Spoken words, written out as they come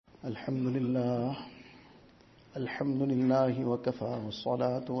الحمد لله وكفى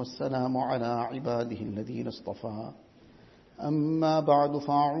والصلاة والسلام على عباده الذين اصطفى أما بعد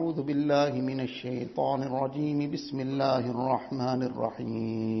فأعوذ بالله من الشيطان الرجيم بسم الله الرحمن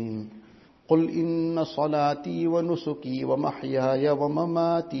الرحيم قل إن صلاتي ونسكي ومحياي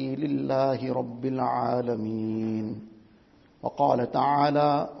ومماتي لله رب العالمين وقال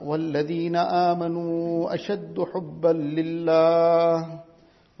تعالى والذين آمنوا أشد حبا لله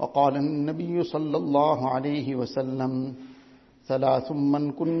وقال النبي صلى الله عليه وسلم ثلاث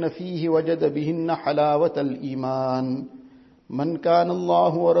من كن فيه وجد بهن حلاوة الإيمان من كان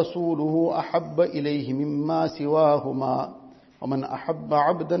الله ورسوله أحب إليه مما سواهما ومن أحب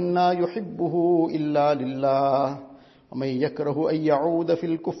عبدا لا يحبه إلا لله ومن يكره أن يعود في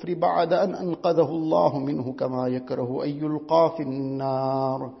الكفر بعد أن أنقذه الله منه كما يكره أن يلقى في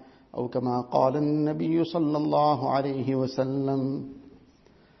النار أو كما قال النبي صلى الله عليه وسلم.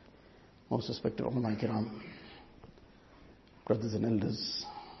 Most respected ulama kiram, brothers and elders,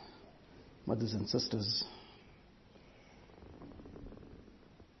 mothers and sisters,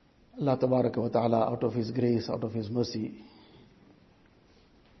 Allah Tabaraka wa Ta'ala, out of His grace, out of His mercy,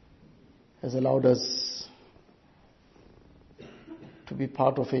 has allowed us to be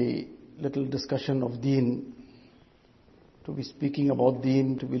part of a little discussion of deen, to be speaking about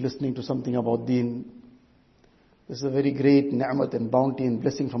deen, to be listening to something about deen. This is a very great ni'mat and bounty and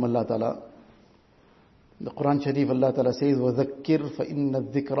blessing from Allah Ta'ala. In the Quran Sharif, Allah Ta'ala says, وَذَكِّرْ فَإِنَّ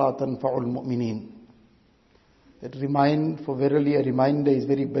الذِّكْرَى تَنْفَعُ الْمُؤْمِنِينَ. That remind, for verily a reminder is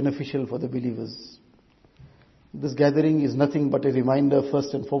very beneficial for the believers. This gathering is nothing but a reminder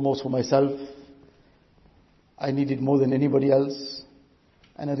first and foremost for myself. I need it more than anybody else.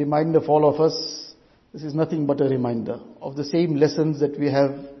 And a reminder for all of us, this is nothing but a reminder of the same lessons that we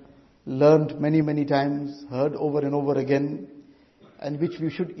have learned many, many times, heard over and over again, and which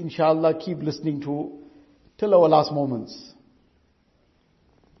we should inshallah keep listening to till our last moments.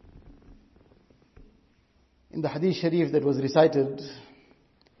 In the hadith sharif that was recited,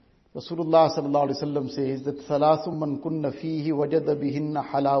 Rasulullah sallallahu alaihi wasallam says that ثَلَاثٌ مَّن كُنَّ فِيهِ وَجَدَ بِهِنَّ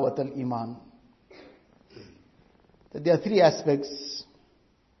حَلَاوَةَ الْإِيمَانِ. That there are three aspects.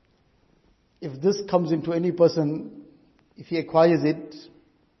 If this comes into any person, if he acquires it,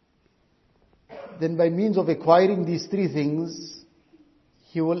 then by means of acquiring these three things,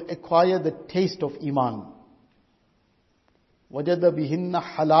 he will acquire the taste of Iman. وَجَدَ بِهِنَّ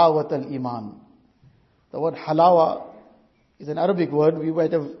حَلَاوَةَ الْإِيمَانِ. The word halawa is an Arabic word. We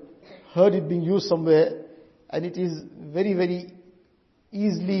might have heard it being used somewhere, and it is very, very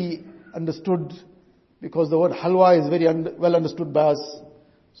easily understood because the word halwa is very well understood by us.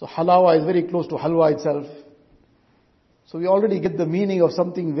 So halawa is very close to halwa itself. So we already get the meaning of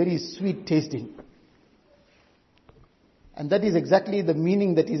something very sweet tasting. And that is exactly the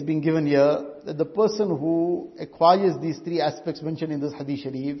meaning that is being given here, that the person who acquires these three aspects mentioned in this hadith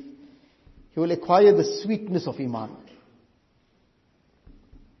sharif, he will acquire the sweetness of Iman.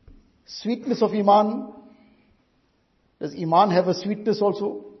 Sweetness of Iman. Does Iman have a sweetness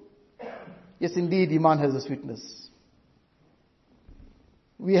also? Yes, indeed, Iman has a sweetness.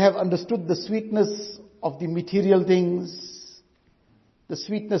 We have understood the sweetness of the material things, the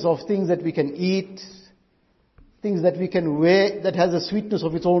sweetness of things that we can eat, things that we can wear, that has a sweetness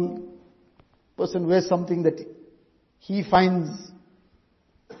of its own. Person wears something that he finds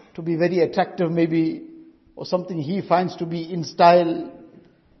to be very attractive maybe, or something he finds to be in style.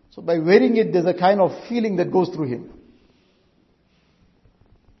 So by wearing it, there's a kind of feeling that goes through him.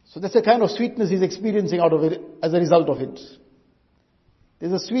 So that's a kind of sweetness he's experiencing out of it as a result of it.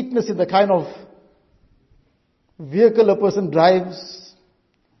 There's a sweetness in the kind of vehicle a person drives.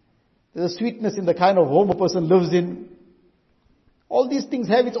 There's a sweetness in the kind of home a person lives in. All these things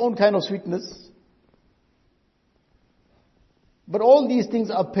have its own kind of sweetness. But all these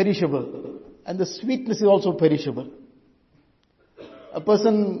things are perishable. And the sweetness is also perishable. A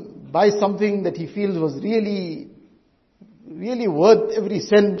person buys something that he feels was really, really worth every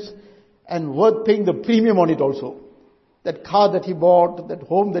cent and worth paying the premium on it also. That car that he bought, that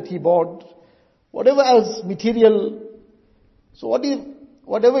home that he bought, whatever else material. So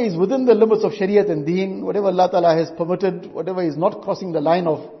whatever is within the limits of Shariat and Deen, whatever Allah Ta'ala has permitted, whatever is not crossing the line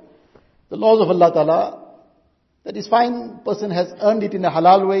of the laws of Allah Ta'ala, that is fine. Person has earned it in a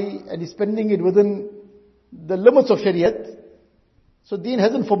halal way and is spending it within the limits of Shariat. So Deen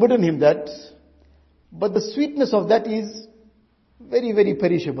hasn't forbidden him that. But the sweetness of that is very, very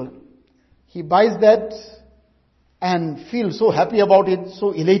perishable. He buys that and feels so happy about it,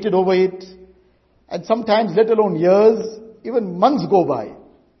 so elated over it. And sometimes, let alone years, even months go by.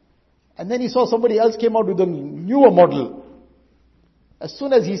 And then he saw somebody else came out with a newer model. As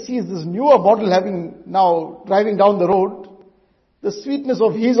soon as he sees this newer model driving down the road, the sweetness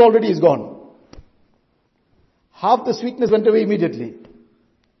of his already is gone. Half the sweetness went away immediately.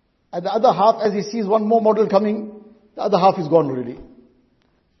 And the other half, as he sees one more model coming, the other half is gone already.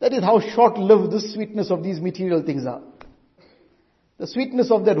 That is how short-lived the sweetness of these material things are. The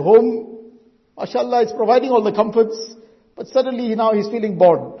sweetness of that home, mashallah, it's providing all the comforts, but suddenly now he's feeling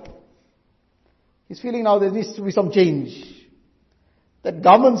bored. He's feeling now there needs to be some change. That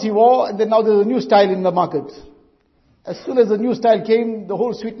garments he wore, and then now there's a new style in the market. As soon as the new style came, the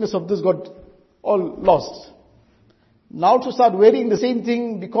whole sweetness of this got all lost. Now to start wearing the same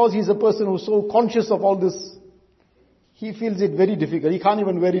thing, because he's a person who's so conscious of all this, he feels it very difficult. He can't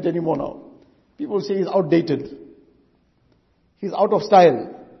even wear it anymore now. People say he's outdated. He's out of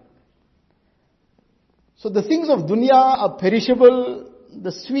style. So the things of dunya are perishable.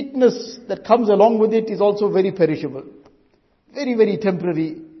 The sweetness that comes along with it is also very perishable. Very, very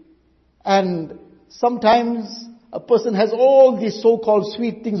temporary. And sometimes a person has all these so-called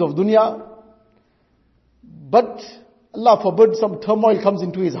sweet things of dunya, but Allah forbid some turmoil comes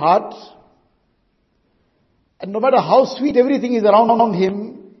into his heart. And no matter how sweet everything is around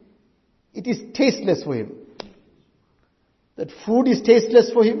him, it is tasteless for him. That food is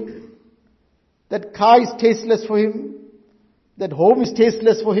tasteless for him. That car is tasteless for him. That home is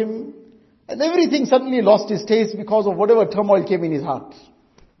tasteless for him. And everything suddenly lost its taste because of whatever turmoil came in his heart.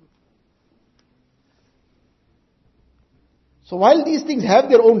 So while these things have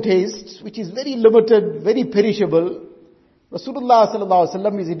their own taste, which is very limited, very perishable, Rasulullah sallallahu alaihi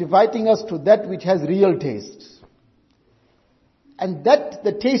wasallam is inviting us to that which has real taste. And that,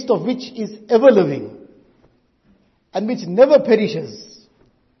 the taste of which is ever living. And which never perishes.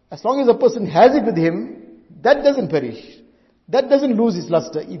 As long as a person has it with him, that doesn't perish. That doesn't lose its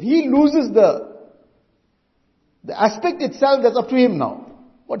luster. If he loses the aspect itself, that's up to him now.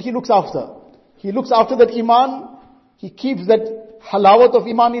 What he looks after. He looks after that iman. He keeps that halawat of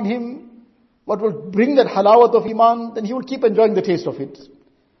iman in him. What will bring that halawat of iman, then he will keep enjoying the taste of it.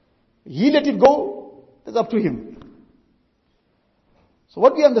 He let it go, that's up to him. So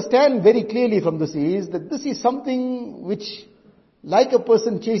what we understand very clearly from this is that this is something which, like a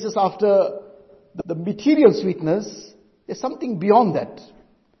person chases after the material sweetness, there's something beyond that.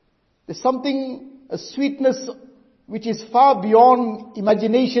 There's something, a sweetness which is far beyond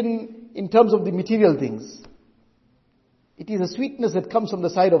imagination in terms of the material things. It is a sweetness that comes from the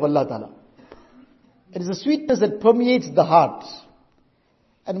side of Allah Ta'ala. It is a sweetness that permeates the heart.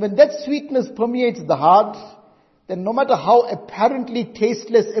 And when that sweetness permeates the heart, then no matter how apparently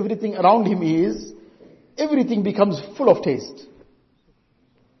tasteless everything around him is, everything becomes full of taste.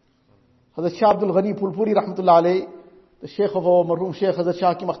 Hazrat Shah Abdul Ghani Phulpuri rahmatullah alayhi, the Sheikh of our marhum Sheikh Hazrat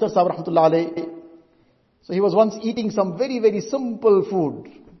Shah Hakim Akhtar Sahib rahmatullah alayhi. So he was once eating some very, very simple food,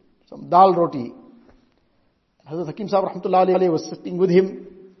 some dal roti. Hazrat Hakim Sahib rahmatullah alayhi was sitting with him.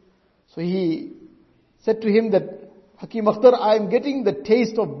 So he said to him that, Hakim Akhtar, I am getting the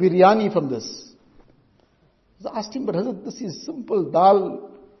taste of biryani from this. I asked him, but Hazrat, this is simple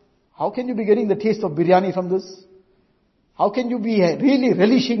dal. How can you be getting the taste of biryani from this? How can you be really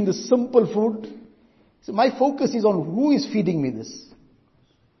relishing this simple food? So my focus is on who is feeding me this.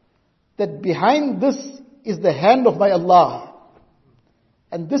 That behind this is the hand of my Allah.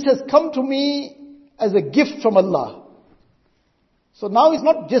 And this has come to me as a gift from Allah. So now it's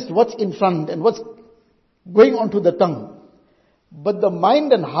not just what's in front and what's going onto the tongue. But the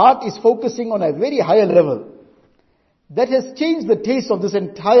mind and heart is focusing on a very higher level. That has changed the taste of this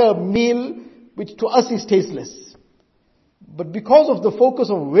entire meal, which to us is tasteless. But because of the focus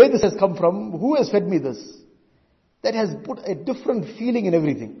of where this has come from, who has fed me this, that has put a different feeling in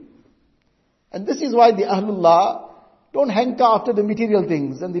everything. And this is why the Ahlullah don't hanker after the material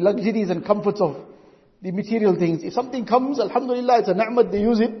things and the luxuries and comforts of the material things. If something comes, alhamdulillah, it's a ni'mat, they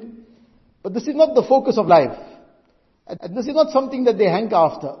use it. But this is not the focus of life. And this is not something that they hanker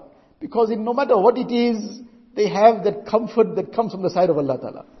after. Because no matter what it is, they have that comfort that comes from the side of Allah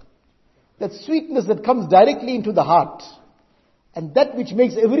Ta'ala. That sweetness that comes directly into the heart. And that which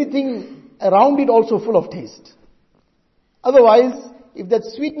makes everything around it also full of taste. Otherwise, if that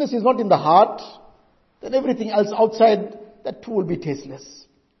sweetness is not in the heart, then everything else outside, that too will be tasteless.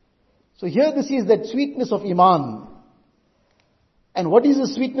 So here this is that sweetness of Iman. And what is the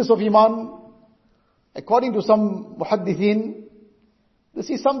sweetness of Iman? According to some muhaddithin, this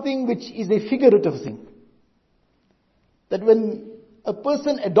is something which is a figurative thing. That when a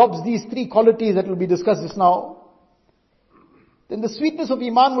person adopts these three qualities that will be discussed just now, then the sweetness of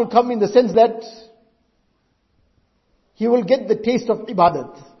Iman will come in the sense that he will get the taste of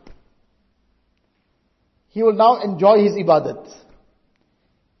ibadat. He will now enjoy his ibadat.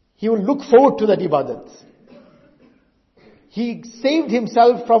 he will look forward to that ibadat. He saved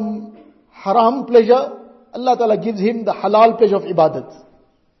himself from haram pleasure. Allah Ta'ala gives him the halal pleasure of ibadat.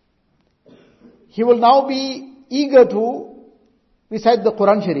 He will now be eager to recite the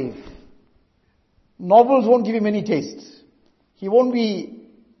Quran Sharif. Novels won't give him any taste. He won't be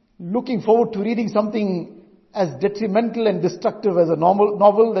looking forward to reading something as detrimental and destructive as a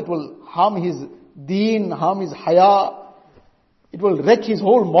novel that will harm his deen, harm his haya. It will wreck his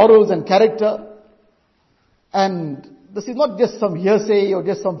whole morals and character. And this is not just some hearsay or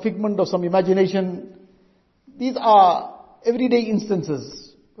just some figment of some imagination. These are everyday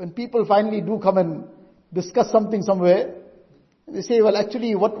instances. When people finally do come and discuss something somewhere, they say, well,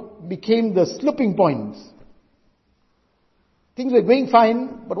 actually what became the slipping points? Things were going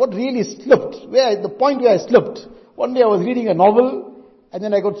fine, but what really slipped? The point where I slipped. One day I was reading a novel, and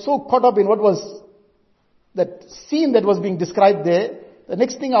then I got so caught up in what was that scene that was being described there. The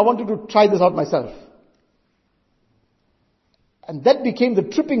next thing I wanted to try this out myself. And that became the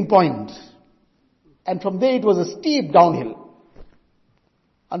tripping point. And from there it was a steep downhill.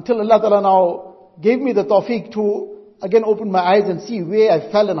 Until Allah Ta'ala now gave me the tawfiq to again open my eyes and see where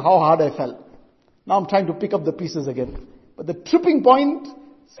I fell and how hard I fell. Now I'm trying to pick up the pieces again. But the tripping point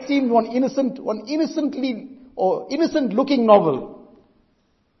seemed one innocent looking novel.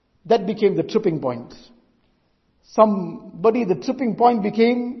 That became the tripping point. The tripping point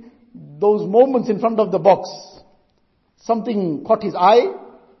became those moments in front of the box. Something caught his eye,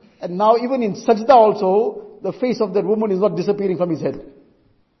 and now even in sajda also, the face of that woman is not disappearing from his head.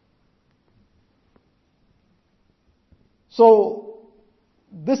 So,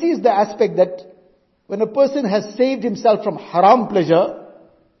 this is the aspect that when a person has saved himself from haram pleasure,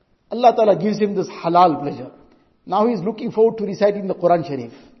 Allah Ta'ala gives him this halal pleasure. Now he is looking forward to reciting the Quran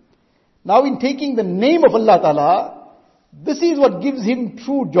Sharif. Now in taking the name of Allah Ta'ala, this is what gives him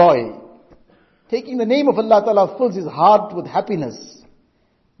true joy. Taking the name of Allah Ta'ala fills his heart with happiness,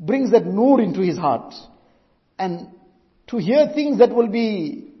 brings that noor into his heart. And to hear things that will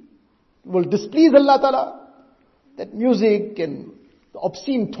displease Allah Ta'ala, that music and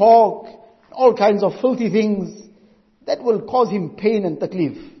obscene talk, all kinds of filthy things, that will cause him pain and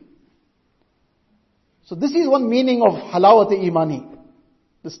taklif. So this is one meaning of halawat imani,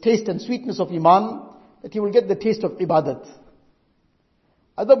 this taste and sweetness of iman, that he will get the taste of ibadat.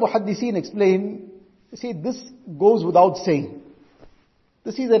 Other muhaddiseen explain, they say this goes without saying.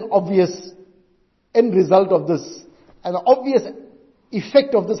 This is an obvious end result of this, an obvious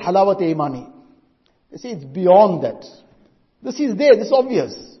effect of this halawat imani. They say it's beyond that. This is there, this is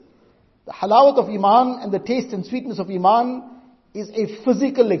obvious. The halawat of iman and the taste and sweetness of iman is a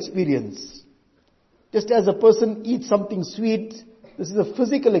physical experience. Just as a person eats something sweet, this is a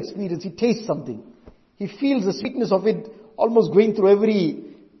physical experience. He tastes something. He feels the sweetness of it almost going through every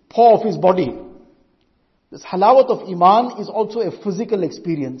pore of his body. This halawat of iman is also a physical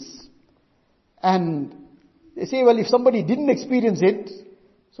experience. And they say, well, if somebody didn't experience it,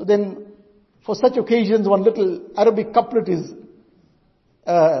 so then for such occasions one little Arabic couplet is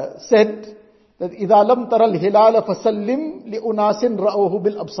said that إِذَا لَمْ تَرَ الْهِلَالَ فَسَلِّمْ لِأُنَاسٍ رَأُوهُ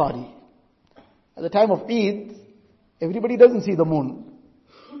بِالْأَبْصَارِ. At the time of Eid, everybody doesn't see the moon.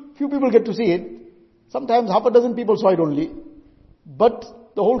 Few people get to see it. Sometimes half a dozen people saw it only. But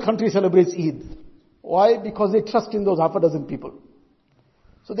the whole country celebrates Eid. Why? Because they trust in those half a dozen people.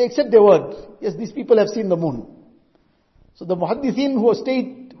 So they accept their word. Yes, these people have seen the moon. So the muhaddithin who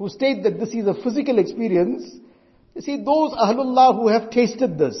state that this is a physical experience, they say those Ahlullah who have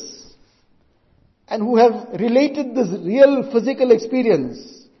tasted this and who have related this real physical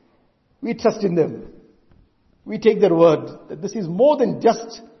experience, we trust in them. We take their word that this is more than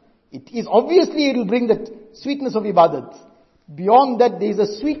just, it will bring that sweetness of ibadat. Beyond that, there is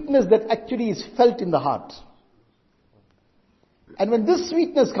a sweetness that actually is felt in the heart. And when this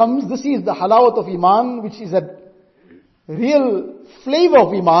sweetness comes, this is the halawat of iman, which is a real flavor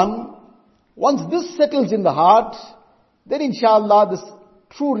of iman. Once this settles in the heart, then inshallah this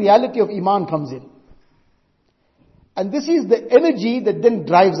true reality of iman comes in. And this is the energy that then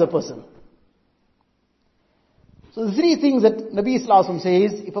drives a person. So the three things that Nabi Sallallahu Alaihi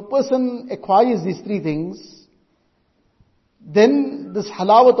Wasallam says, if a person acquires these three things, then this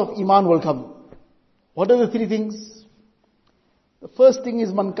halawat of iman will come. What are the three things? The first thing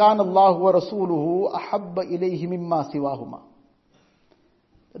is, Man kana Allahu wa rasuluhu ahabba ilayhi mimma siwahuma.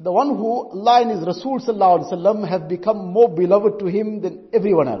 The one who Allah and His Rasul Sallallahu Alaihi Wasallam have become more beloved to him than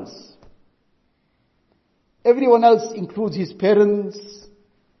everyone else. Everyone else includes his parents,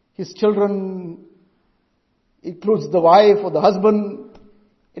 his children, includes the wife or the husband,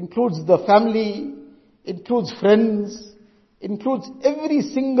 includes the family, includes friends, includes every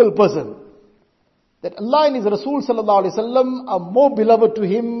single person. That Allah and His Rasul sallallahu alaihi wasallam are more beloved to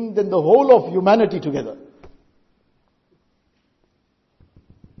him than the whole of humanity together.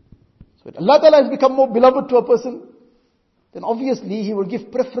 So if Allah Ta'ala has become more beloved to a person, then obviously he will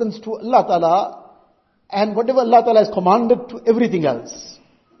give preference to Allah Ta'ala and whatever Allah Ta'ala has commanded to everything else.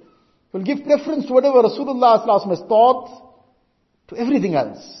 He will give preference to whatever Rasulullah sallallahu alaihi wasallam has taught to everything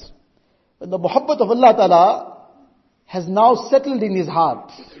else. When the muhabbat of Allah Ta'ala has now settled in his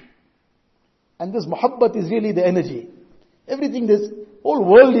heart, and this muhabbat is really the energy. Everything, this whole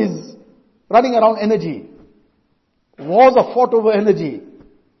world is running around energy. Wars are fought over energy,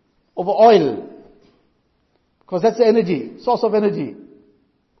 over oil. Because that's the energy, source of energy.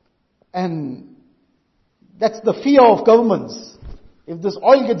 And that's the fear of governments. If this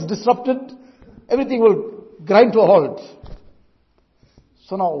oil gets disrupted, everything will grind to a halt.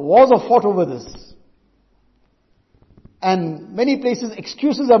 So now wars are fought over this. And many places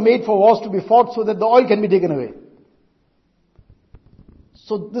excuses are made for wars to be fought so that the oil can be taken away.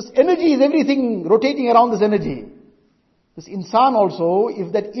 So this energy is everything rotating around this energy. This insan also,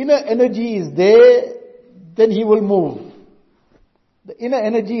 if that inner energy is there, then he will move. The inner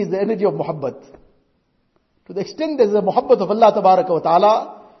energy is the energy of muhabbat. To the extent there is a muhabbat of Allah Tabaraka wa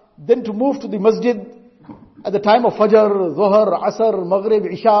Ta'ala, then to move to the masjid at the time of Fajr, Zuhr, Asr,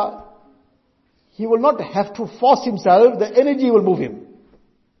 Maghrib, Isha, he will not have to force himself, the energy will move him.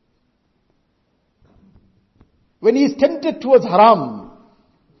 When he is tempted towards haram,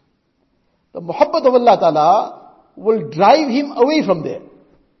 the muhabbat of Allah Ta'ala will drive him away from there.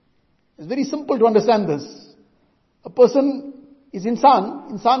 It's very simple to understand this. A person is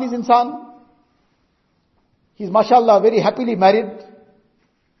insan is insan. He's mashallah very happily married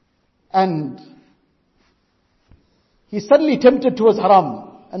and he's suddenly tempted towards haram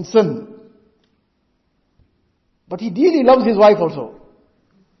and sin. But he dearly loves his wife also.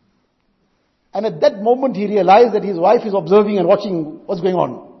 And at that moment he realized that his wife is observing and watching what's going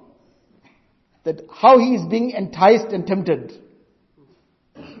on. That how he is being enticed and tempted.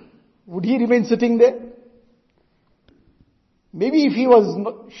 Would he remain sitting there? Maybe if he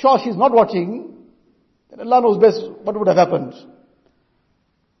was sure she's not watching, then Allah knows best what would have happened.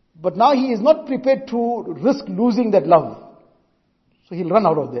 But now he is not prepared to risk losing that love. So he'll run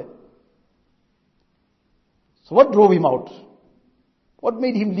out of there. So what drove him out? What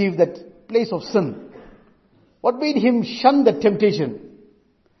made him leave that place of sin? What made him shun that temptation?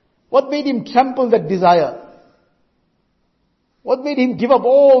 What made him trample that desire? What made him give up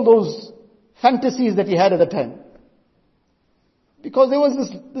all those fantasies that he had at the time? Because there was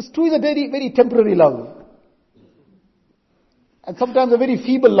this too is a very, very temporary love. And sometimes a very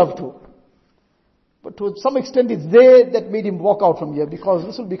feeble love too. But to some extent it's there that made him walk out from here, because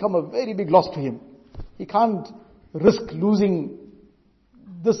this will become a very big loss to him. He can't risk losing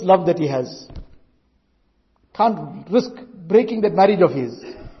this love that he has. Can't risk breaking that marriage of his.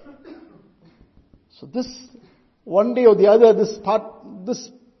 So this, one day or the other, this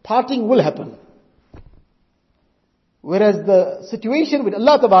parting will happen. Whereas the situation with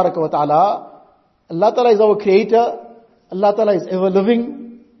Allah Tabaraka wa Ta'ala, Allah Ta'ala is our creator, Allah Ta'ala is ever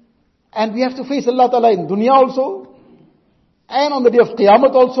living, and we have to face Allah Ta'ala in dunya also, and on the day of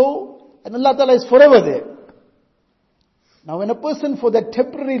Qiyamah also, and Allah Ta'ala is forever there. Now when a person for that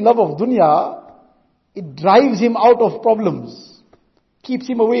temporary love of dunya, it drives him out of problems, keeps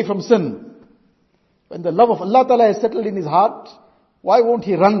him away from sin. When the love of Allah Ta'ala is settled in his heart, why won't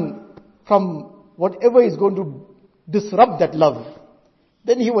he run from whatever is going to disrupt that love?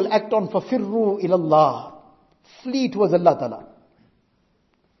 Then he will act on فَفِرُّوا إِلَى اللَّهِ. Flee towards Allah Ta'ala.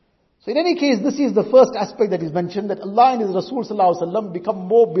 So in any case, this is the first aspect that is mentioned, that Allah and His Rasul Sallallahu Alaihi Wasallam become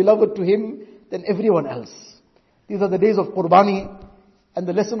more beloved to him than everyone else. These are the days of Qurbani, and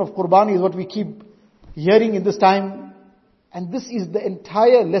the lesson of Qurbani is what we keep hearing in this time. And this is the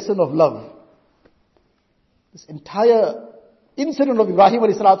entire lesson of love. This entire incident of Ibrahim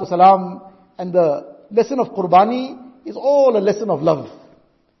alayhi salatu salam and the lesson of Qurbani is all a lesson of love.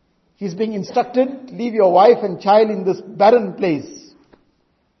 He's being instructed, leave your wife and child in this barren place.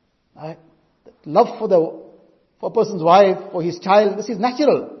 Right? Love for a person's wife, for his child, this is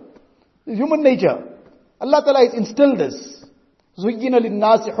natural. This is human nature. Allah Ta'ala has instilled this. زُيِّنَ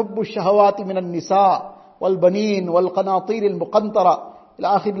لِلنَّاسِ حُبُّ الشَّهَوَاتِ مِنَ النِّسَاءِ وَالْبَنِينَ وَالْقَنَاطِيرِ الْمُقَنْطَرَةِ إلى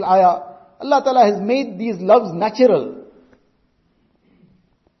آخر الآية. Allah Ta'ala has made these loves natural.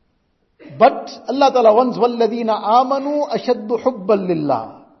 But Allah Ta'ala wants وَالَّذِينَ آمَنُوا أَشَدُّ حُبًّا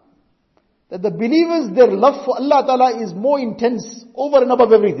لِلَّهِ. That the believers, their love for Allah Ta'ala is more intense over and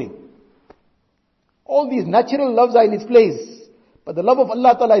above everything. All these natural loves are in its place, but the love of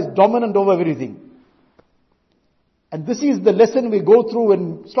Allah Ta'ala is dominant over everything. And this is the lesson we go through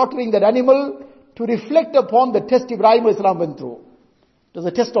when slaughtering that animal, to reflect upon the test Ibrahim Islam went through. It was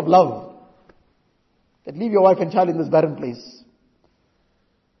a test of love. That leave your wife and child in this barren place,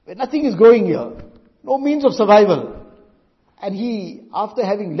 where nothing is growing here, no means of survival. And he, after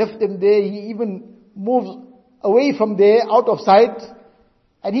having left them there, he even moves away from there, out of sight.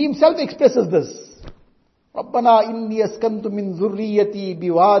 And he himself expresses this. رَبَّنَا إِنِّي أَسْكَنْتُ مِنْ ذُرِّيَّتِي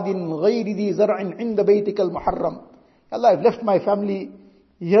بِوَادٍ غَيْرِ ذِي زَرْعٍ عِنْدَ بَيْتِكَ الْمُحَرَّمِ. Allah, I've left my family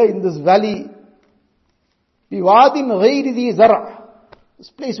here in this valley. بِوَادٍ غَيْرِ ذِي زَرْعٍ. This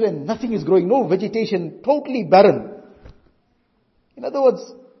place where nothing is growing, no vegetation, totally barren. In other words,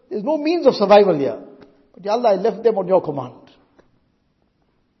 there's no means of survival here. But Ya Allah, I left them on your command.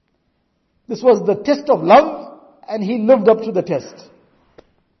 This was the test of love, and he lived up to the test.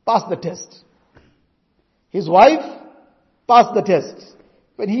 Passed the test. His wife passed the test.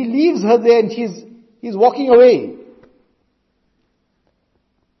 When he leaves her there and he's walking away.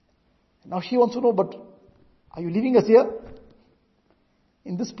 Now she wants to know, but are you leaving us here?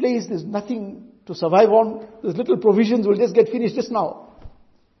 In this place, there's nothing to survive on. There's little provisions will just get finished just now.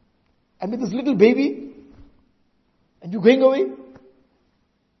 And with this little baby, and you're going away?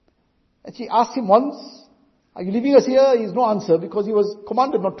 And she asked him once, are you leaving us here? He has no answer, because he was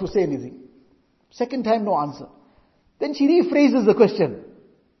commanded not to say anything. Second time, no answer. Then she rephrases the question.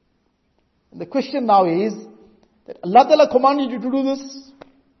 And the question now is, that Allah Ta'ala commanded you to do this?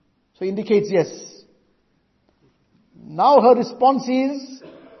 So he indicates yes. Now her response is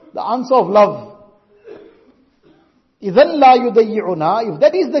the answer of love. إِذَنْ لَا يُضَيِّعُنَا. If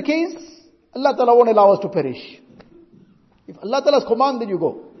that is the case, Allah Ta'ala won't allow us to perish. If Allah Ta'ala's command, then you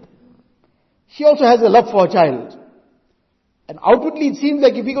go. She also has a love for her child. And outwardly it seems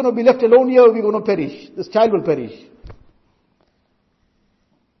like if we're going to be left alone here, we're going to perish. This child will perish.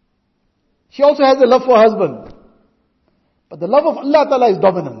 She also has a love for her husband. But the love of Allah Ta'ala is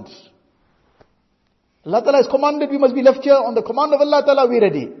dominant. Allah Ta'ala has commanded we must be left here. On the command of Allah Ta'ala, we're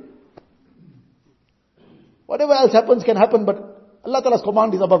ready. Whatever else happens can happen, but Allah Ta'ala's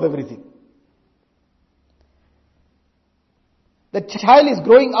command is above everything. The child is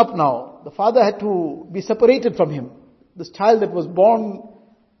growing up now. The father had to be separated from him. This child that was born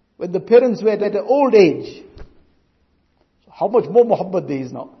when the parents were at an old age. So how much more muhabbat there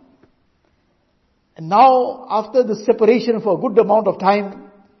is now. And now, after the separation for a good amount of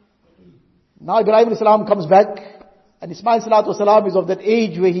time, now Ibrahim Islam comes back, and Ismail Salatu Wasalam is of that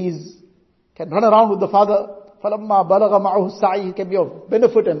age where he can run around with the father. فَلَمَّا بَلَغَ مَعَهُ السَّعِي. He can be of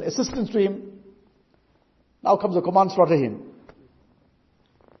benefit and assistance to him. Now comes the command, slaughter him.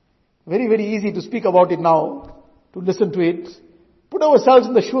 Very, very easy to speak about it now, to listen to it. Put ourselves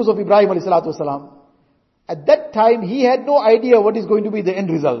in the shoes of Ibrahim alayhi salatu wasalam. At that time, he had no idea what is going to be the end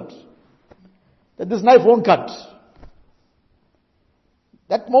result. That this knife won't cut.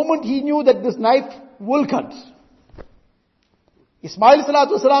 That moment he knew that this knife will cut. Ismail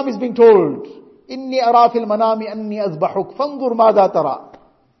salatu wasalam is being told, Inni ara fil manami anni azbahuk fanzur madha tara.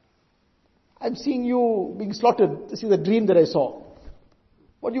 I'm seeing you being slaughtered. This is a dream that I saw.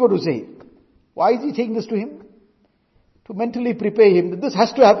 What are you going to say? Why is he taking this to him? To mentally prepare him that this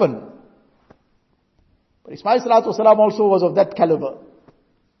has to happen. But Ismail Salatu Wasalam also was of that caliber.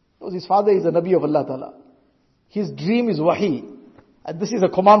 Because his father is a Nabi of Allah Ta'ala. His dream is wahi. And this is a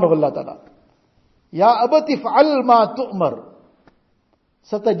command of Allah Ta'ala. Ya abati fa'al ma tu'mar.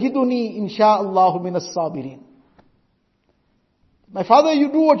 Satajiduni insha'Allahu minas sabirin. My father,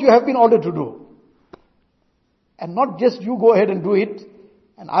 you do what you have been ordered to do. And not just you go ahead and do it,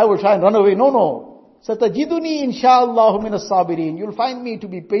 and I will try and run away. No. Satajiduni insha'Allahu minas sabirin. You'll find me to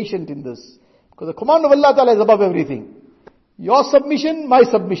be patient in this. Because the command of Allah Ta'ala is above everything. Your submission, my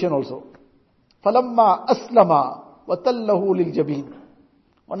submission also. فَلَمَّا أَسْلَمَا وَتَلَّهُ لِلْجَبِينِ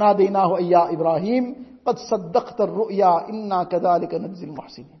وَنَادَيْنَاهُ أَيَّا إِبْرَاهِيمُ قَدْ صَدَّقْتَ الرُّؤْيَا إِنَّا كَذَلِكَ نَجْزِي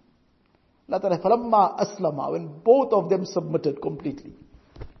الْمُحْسِنِينَ. Allah Ta'ala, فَلَمَّا أَسْلَمَا, when both of them submitted completely.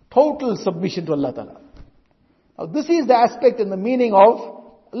 Total submission to Allah Ta'ala. Now this is the aspect and the meaning of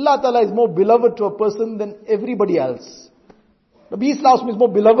Allah Ta'ala is more beloved to a person than everybody else. Nabi Islam is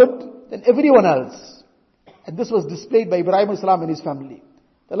more beloved than everyone else. And this was displayed by Ibrahim Islam and his family.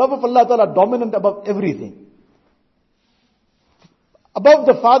 The love of Allah Ta'ala dominant above everything. Above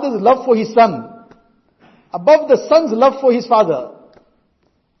the father's love for his son. Above the son's love for his father.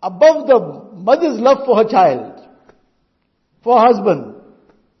 Above the mother's love for her child. For her husband.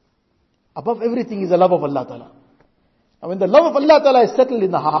 Above everything is the love of Allah Ta'ala. Now when the love of Allah Ta'ala is settled in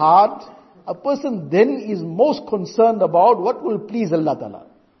the heart, a person then is most concerned about what will please Allah Ta'ala.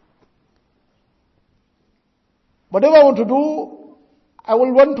 Whatever I want to do, I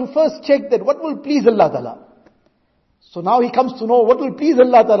will want to first check that what will please Allah Ta'ala. So now he comes to know what will please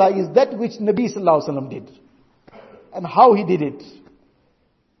Allah Ta'ala is that which Nabi Sallallahu Alaihi Wasallam did. And how he did it.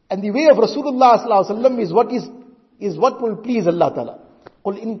 And the way of Rasulullah Sallallahu Alaihi Wasallam is what will please Allah Ta'ala.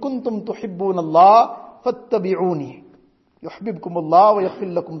 قُلْ إِن كُنْتُمْ تُحِبُّونَ اللَّهَ فَاتَّبِعُونِي يُحْبِبْكُمُ اللَّهُ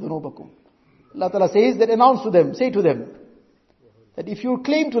وَيَغْفِرْ لَكُمْ ذُنُوبَكُمْ. Allah Ta'ala says that announce to them, say to them, that if you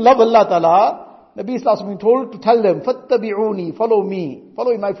claim to love Allah Ta'ala, Nabi Sallallahu Alaihi Wasallam told to tell them, فَاتَّبِعُونِي, follow me,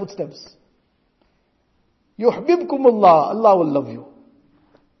 follow in my footsteps. يُحْبِبْكُمُ اللَّهُ, Allah will love you.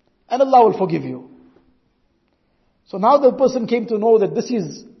 And Allah will forgive you. So now the person came to know that this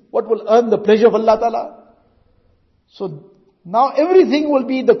is what will earn the pleasure of Allah Ta'ala. So now everything will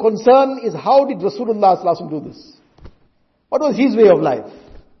be, the concern is how did Rasulullah Sallallahu Alaihi Wasallam do this? What was his way of life?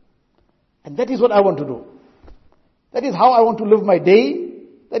 And that is what I want to do. That is how I want to live my day.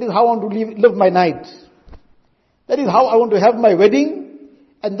 That is how I want to live my night. That is how I want to have my wedding.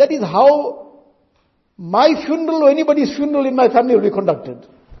 And that is how my funeral or anybody's funeral in my family will be conducted.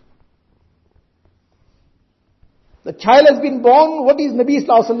 The child has been born. What is Nabi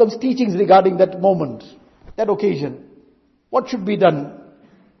Sallallahu Alaihi Wasallam's teachings regarding that moment, that occasion? What should be done?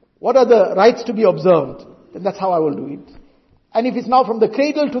 What are the rites to be observed? Then that's how I will do it. And if it's now from the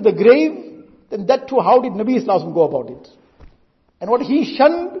cradle to the grave, then that too, how did Nabi Sallallahu Alaihi Wasallam go about it? And what he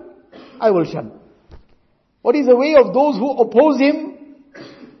shunned, I will shun. What is the way of those who oppose him?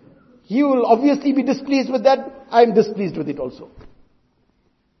 He will obviously be displeased with that. I am displeased with it also.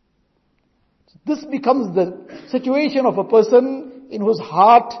 This becomes the situation of a person in whose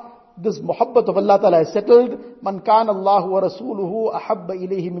heart this muhabbat of Allah Ta'ala is settled. Man kana Allahu wa rasuluhu ahabba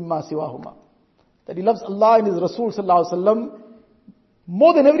ilayhi mimma siwahuma. That he loves Allah and his Rasul Sallallahu Alaihi Wasallam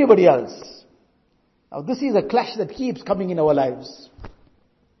more than everybody else. Now this is a clash that keeps coming in our lives.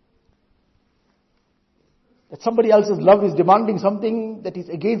 That somebody else's love is demanding something that is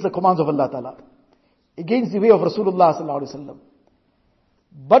against the commands of Allah Ta'ala. Against the way of Rasulullah Sallallahu Alaihi Wasallam.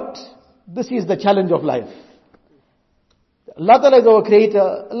 But this is the challenge of life. Allah Ta'ala is our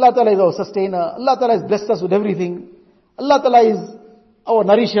creator. Allah Ta'ala is our sustainer. Allah Ta'ala has blessed us with everything. Allah Ta'ala is our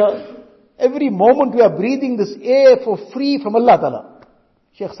nourisher. Every moment we are breathing this air for free from Allah Ta'ala.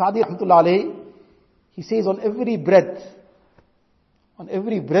 Shaykh Sa'di Rahmatullah Alayhi, he says on every breath,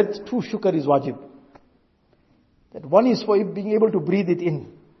 two shukr is wajib. That one is for being able to breathe it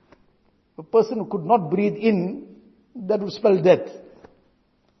in. A person who could not breathe in, that would spell death.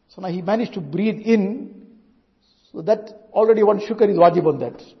 So now he managed to breathe in, so that already one shukr is wajib on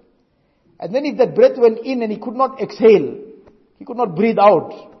that. And then if that breath went in and he could not exhale, he could not breathe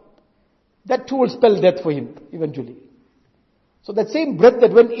out, that too will spell death for him eventually. So that same breath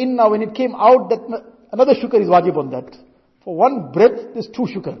that went in now, when it came out, that another shukr is wajib on that. For one breath, there's two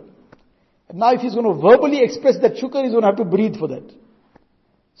shukr. And now if he's going to verbally express that shukr, he's going to have to breathe for that.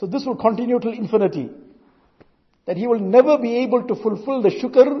 So this will continue till infinity. That he will never be able to fulfill the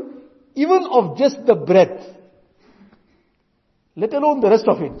shukr, even of just the breath. Let alone the rest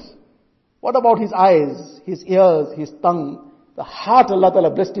of it. What about his eyes, his ears, his tongue, the heart Allah Ta'ala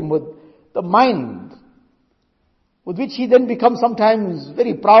blessed him with, the mind, with which he then becomes sometimes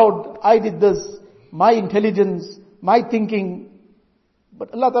very proud. I did this, my intelligence, my thinking.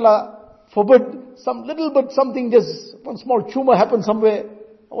 But Allah Ta'ala forbid some little bit something, just one small tumor happens somewhere.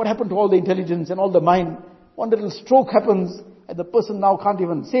 What happened to all the intelligence and all the mind? One little stroke happens and the person now can't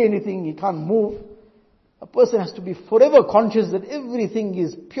even say anything, he can't move. A person has to be forever conscious that everything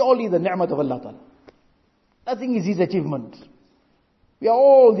is purely the ni'mat of Allah Ta'ala. Nothing is his achievement. We are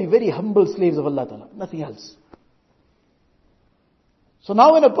all the very humble slaves of Allah Ta'ala, nothing else. So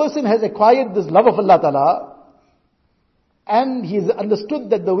now when a person has acquired this love of Allah Ta'ala, and he has understood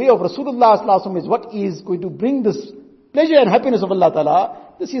that the way of Rasulullah Sallallahu Alaihi Wasallam is what is going to bring this pleasure and happiness of Allah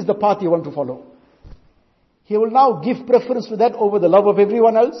Ta'ala, this is the path you want to follow. He will now give preference to that over the love of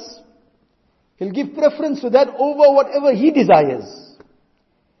everyone else. He'll give preference to that over whatever he desires.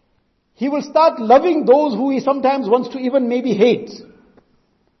 He will start loving those who he sometimes wants to even maybe hate,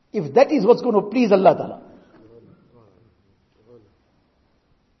 if that is what's going to please Allah Ta'ala.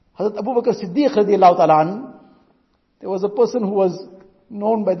 Hazrat Abu Bakr Siddiq radiallahu ta'ala an, there was a person who was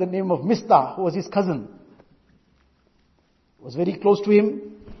known by the name of Mistah, who was his cousin. Was very close to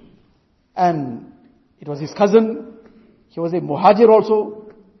him, and it was his cousin. He was a muhajir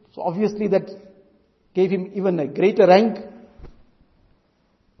also, so obviously that gave him even a greater rank.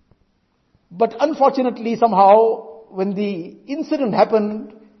 But unfortunately somehow, when the incident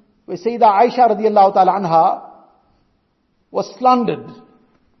happened, where Sayyidah Aisha radiallahu ta'ala anha was slandered,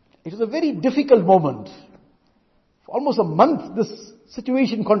 it was a very difficult moment. For almost a month this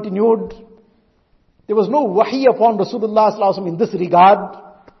situation continued. There was no wahi upon Rasulullah Sallallahu Alaihi Wasallam in this regard.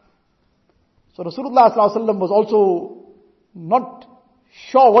 So Rasulullah sallallahu alaihi wasallam was also not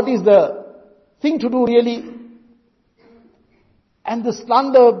sure what is the thing to do really. And the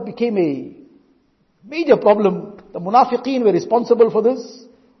slander became a major problem. The munafiqeen were responsible for this,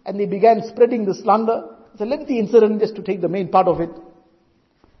 and they began spreading the slander. It's a lengthy incident, just to take the main part of it.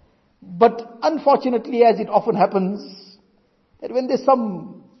 But unfortunately, as it often happens, that when there's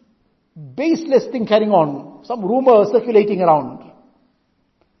some baseless thing carrying on, some rumor circulating around,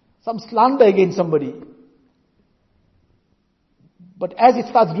 some slander against somebody, but as it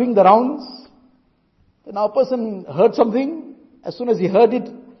starts doing the rounds, then our person heard something. As soon as he heard it,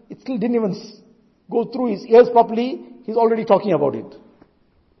 it still didn't even go through his ears properly. He's already talking about it.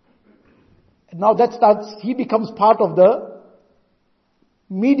 And now he becomes part of the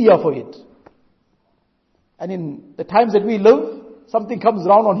media for it. And in the times that we live, something comes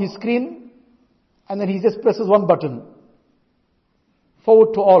around on his screen, and then he just presses one button.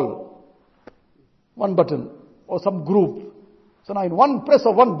 Forward to all. One button. Or some group. So now in one press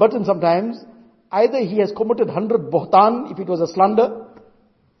of one button sometimes, either he has committed 100 buhtan, if it was a slander,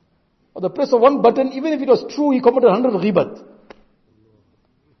 or the press of one button, even if it was true, he committed 100 ghibat.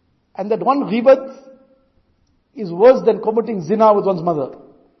 And that one ghibat is worse than committing zina with one's mother.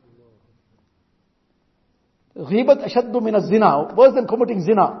 Ghibat ashaddu min az-zina, worse than committing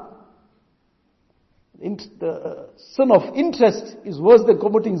zina. The sin of interest is worse than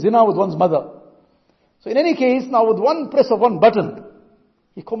committing zina with one's mother. So in any case, now with one press of one button,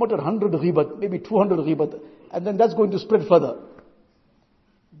 he committed 100 ghibat, maybe 200 ghibat, and then that's going to spread further.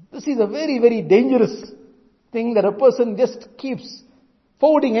 This is a very, very dangerous thing, that a person just keeps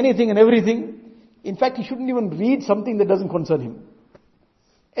forwarding anything and everything. In fact, he shouldn't even read something that doesn't concern him.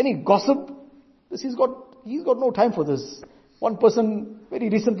 Any gossip, he's got no time for this. One person very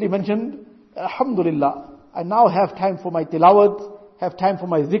recently mentioned, Alhamdulillah, I now have time for my tilawat, have time for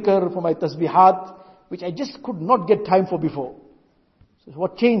my dhikr, for my tasbihat, which I just could not get time for before. So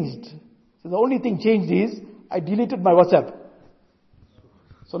what changed? So the only thing changed is, I deleted my WhatsApp.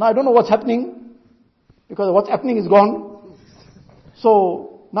 So now I don't know what's happening, because what's happening is gone.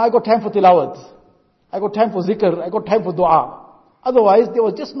 So now I got time for tilawat, I got time for zikr, I got time for dua. Otherwise there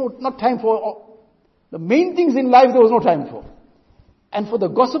was just not time for the main things in life. There was no time for. And for the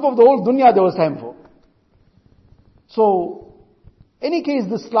gossip of the whole dunya there was time for. So, any case,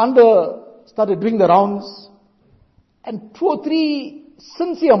 this slander started doing the rounds, and 2 or 3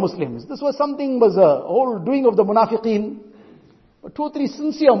 sincere Muslims, this was a whole doing of the munafiqeen, but 2 or 3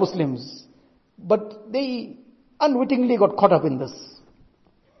 sincere Muslims, but they unwittingly got caught up in this.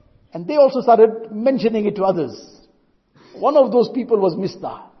 And they also started mentioning it to others. One of those people was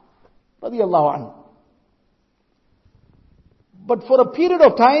Mistah, radiyallahu anhu. But for a period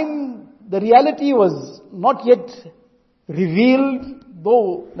of time, the reality was not yet revealed,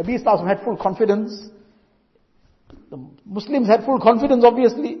 though Nabi Sallallahu Alaihi Wasallam had full confidence. The Muslims had full confidence,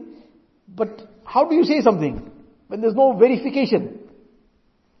 obviously. But how do you say something when there's no verification?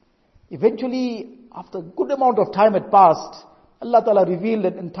 Eventually, after a good amount of time had passed, Allah Ta'ala revealed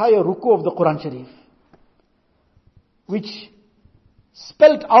an entire ruku of the Quran Sharif, which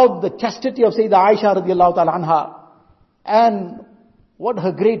spelt out the chastity of Sayyidah Aisha radiallahu ta'ala anha, and what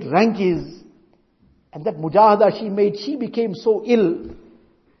her great rank is, and that mujahada she made. She became so ill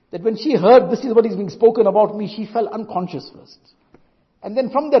that when she heard this is what is being spoken about me, she fell unconscious first. And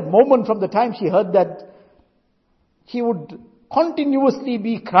then from that moment, from the time she heard that, she would continuously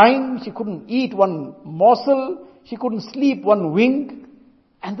be crying. She couldn't eat one morsel, she couldn't sleep one wink,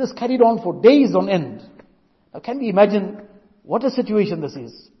 and this carried on for days on end. Now can we imagine what a situation this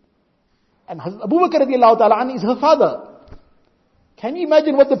is? And Hazrat Abu Bakr radiallahu ta'ala anhu is her father. Can you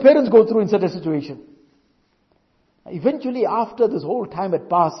imagine what the parents go through in such a situation? Eventually, after this whole time had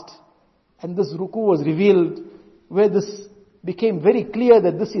passed, and this ruku was revealed, where this became very clear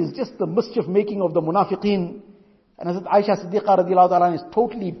that this is just the mischief making of the munafiqeen, and Hazrat Aisha Siddiqa radiallahu ta'ala is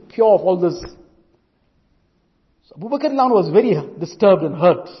totally pure of all this. So Abu Bakr was very disturbed and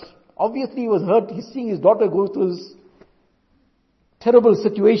hurt. Obviously he was hurt. He's seeing his daughter go through this terrible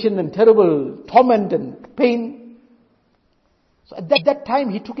situation and terrible torment and pain. So at that time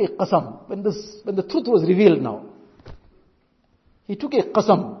he took a qasam, when the truth was revealed now. He took a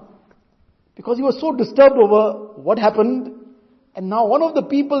qasam, because he was so disturbed over what happened, and now one of the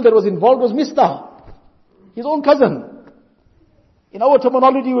people that was involved was Mistah, his own cousin. In our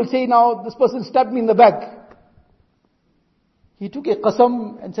terminology we'll say now, this person stabbed me in the back. He took a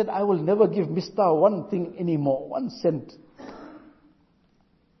qasam and said, I will never give Mistah one thing anymore, 1 cent.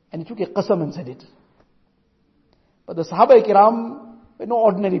 And he took a qasam and said it. But the Sahaba-i-Kiram were no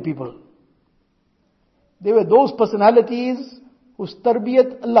ordinary people. They were those personalities whose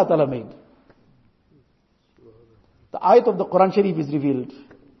tarbiyat Allah Ta'ala made. the ayat of the Quran Sharif is revealed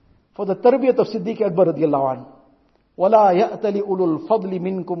for the tarbiyat of Siddiq Akbar radiallahu anhu. وَلَا يَأْتَلِ أُولُو الْفَضْلِ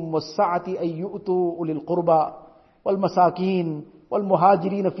مِنْكُمْ وَالسَّعَةِ أَن يُؤْتُوا أُولِي الْقُرْبَى وَالْمَسَاكِينِ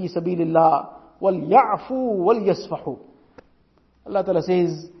وَالْمُهَاجِرِينَ فِي سَبِيلِ اللَّهِ وَلْيَعْفُوا وَلْيَصْفَحُوا. Allah Ta'ala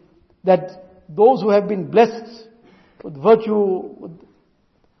says that those who have been blessed with virtue, with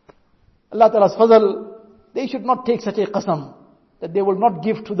Allah Ta'ala's fazl, they should not take such a qasam that they will not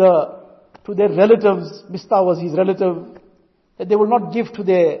give to their relatives. Mistah was his relative. That they will not give to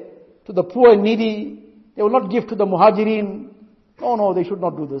the poor and needy. They will not give to the muhajirin. No, they should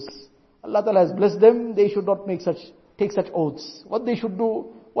not do this. Allah Ta'ala has blessed them. They should not take such oaths. What they should do?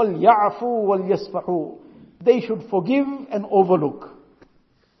 وَلْيَعْفُوا وَلْيَصْفَحُوا. They should forgive and overlook.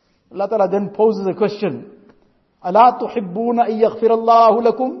 Allah Ta'ala then poses a question. أَلَا تُحِبُّونَ أَن يَغْفِرَ اللَّهُ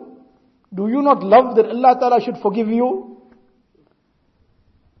لَكُمْ. Do you not love that Allah Ta'ala should forgive you?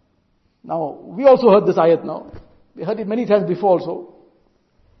 Now, we also heard this ayat now. We heard it many times before also.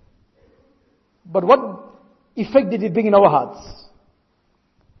 But what effect did it bring in our hearts?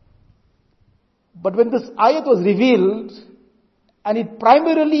 But when this ayat was revealed, and it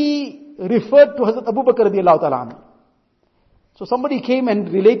primarily referred to Hazrat Abu Bakr radiallahu ta'ala anhu. So somebody came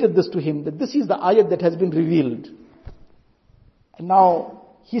and related this to him, that this is the ayat that has been revealed. And now,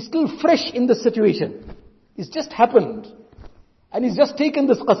 he's still fresh in the situation. It's just happened. And he's just taken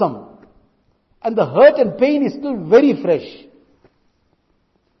this qasam. And the hurt and pain is still very fresh.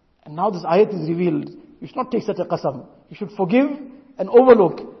 And now this ayat is revealed. You should not take such a qasam. You should forgive and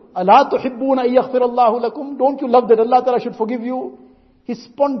overlook. أَلَا تُحِبُّونَ أَن يَغْفِرَ اللَّهُ لَكُمْ. Don't you love that Allah Ta'ala should forgive you? His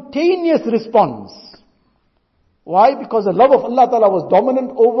spontaneous response. Why? Because the love of Allah Ta'ala was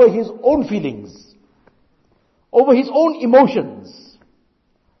dominant over his own feelings. Over his own emotions.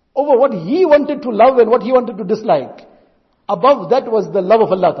 Over what he wanted to love and what he wanted to dislike. Above that was the love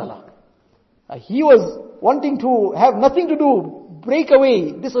of Allah Ta'ala. He was wanting to have nothing to do, break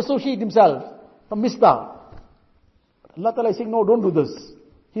away, disassociate himself from Mistah. Allah Ta'ala is saying, no, don't do this.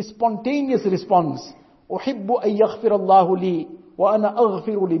 His spontaneous response, أُحِبُّ أَن يَغْفِرَ اللَّهُ لِي وَأَنَا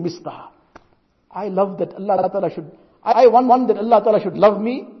أَغْفِرُ لِمِسْتَهِ. I love that Allah Ta'ala should, I want that Allah Ta'ala should love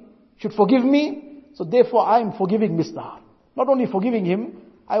me, should forgive me, so therefore I am forgiving Mistah. Not only forgiving him,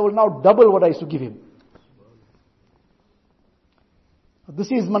 I will now double what I used to give him. This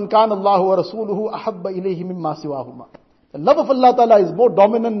is man kana Allahu wa rasuluhu ahabba ilayhi mimma siwahuma. The love of Allah Ta'ala is more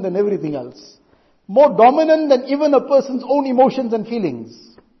dominant than everything else. More dominant than even a person's own emotions and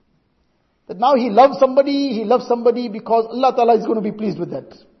feelings. That now he loves somebody because Allah Ta'ala is going to be pleased with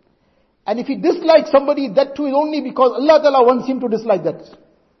that. And if he dislikes somebody, that too is only because Allah Ta'ala wants him to dislike that.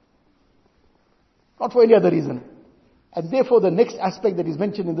 Not for any other reason. And therefore the next aspect that is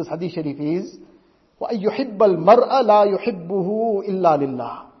mentioned in this hadith sharif is, وَأَن يُحِبَّ الْمَرْءَ لَا يُحِبُّهُ إِلَّا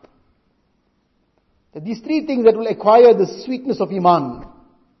لِلَّهِ. That these three things that will acquire the sweetness of Iman.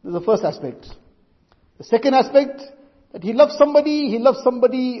 This is the first aspect. The second aspect, that he loves somebody,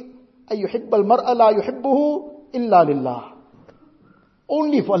 أَن يُحِبَّ الْمَرْءَ لَا يُحِبُّهُ إِلَّا لِلَّهِ.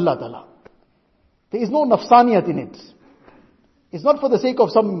 Only for Allah Ta'ala. There is no nafsaniyat in it. It's not for the sake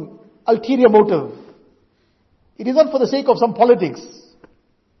of some ulterior motive. It is not for the sake of some politics.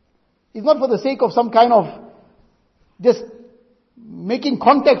 It's not for the sake of some kind of just making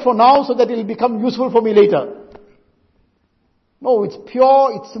contact for now so that it will become useful for me later. No, it's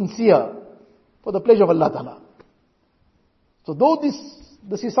pure, it's sincere, for the pleasure of Allah Ta'ala. So though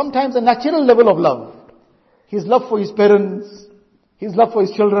this is sometimes a natural level of love, his love for his parents, his love for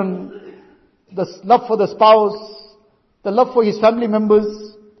his children, the love for the spouse, the love for his family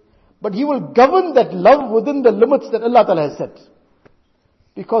members, but he will govern that love within the limits that Allah Ta'ala has set.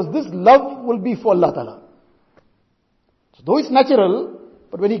 Because this love will be for Allah Ta'ala. So though it's natural,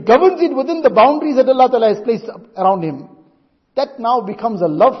 but when he governs it within the boundaries that Allah Ta'ala has placed around him, that now becomes a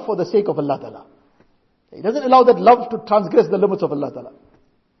love for the sake of Allah Ta'ala. He doesn't allow that love to transgress the limits of Allah Ta'ala.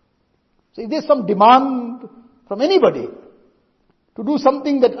 So if there's some demand from anybody to do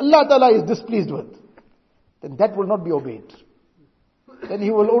something that Allah Ta'ala is displeased with, then that will not be obeyed. Then he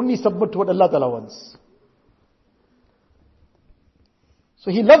will only submit to what Allah Ta'ala wants. So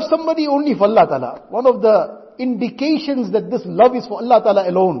he loves somebody only for Allah Ta'ala. One of the indications that this love is for Allah Ta'ala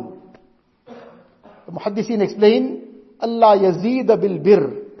alone. The Muhaddithin explain, Allah yazida bil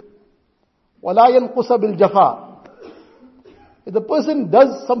bir, wa la yanqusa bil jafa. If the person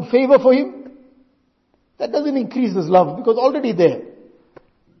does some favor for him, that doesn't increase his love because already there.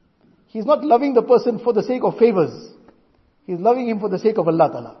 He's not loving the person for the sake of favors. He's loving him for the sake of Allah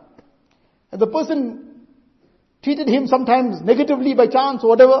Ta'ala. And the person treated him sometimes negatively by chance or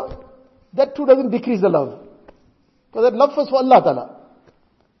whatever, that too doesn't decrease the love. Because that love was for Allah Ta'ala.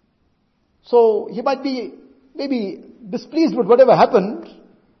 So he might be maybe displeased with whatever happened.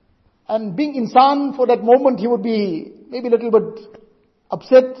 And being insan, for that moment he would be maybe a little bit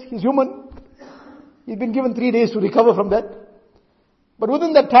upset. He's human. He's been given 3 days to recover from that. But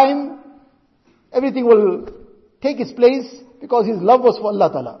within that time, everything will take its place because his love was for Allah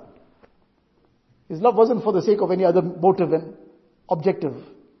Ta'ala. His love wasn't for the sake of any other motive and objective.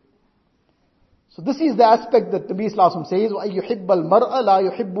 So this is the aspect that Nabi Sallallahu Alaihi Wasallam says, وَأَيُّحِبَّ الْمَرْءَ لَا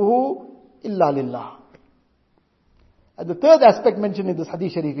يُحِبُّهُ إِلَّا لِلَّهِ. And the third aspect mentioned in this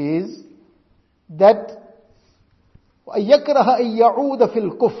hadith sharif is that وَأَيَّكْرَهَ أَن يَعُودَ فِي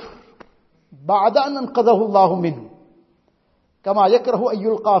الْكُفْرِ بَعْدَ أَنْ أَنْقَذَهُ اللَّهُ مِنْهُ كَمَا يَكْرَهُ أَن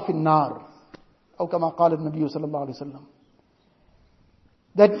يُلْقَى فِي النَّارِ أو كما قال النبي صلى الله عليه وسلم.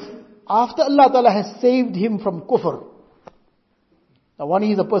 That after Allah Ta'ala has saved him from kufr, now one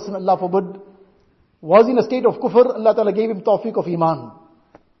is a person, Allah forbid, was in a state of kufr, Allah Ta'ala gave him tawfiq of iman.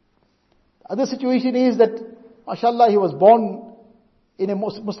 The other situation is that, mashallah, he was born in a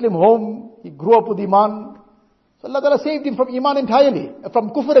Muslim home, he grew up with iman, so Allah Ta'ala saved him from iman entirely, from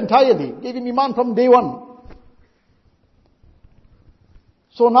kufr entirely, gave him iman from day one.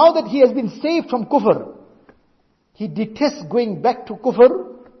 So now that he has been saved from kufr, he detests going back to kufr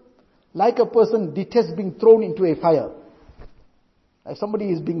like a person detests being thrown into a fire. If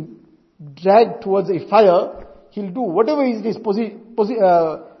somebody is being dragged towards a fire, he'll do whatever is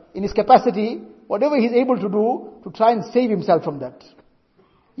in his capacity, whatever he's able to do to try and save himself from that.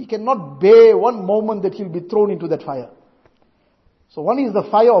 He cannot bear one moment that he'll be thrown into that fire. So one is the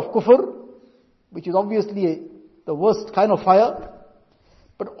fire of kufr, which is obviously the worst kind of fire.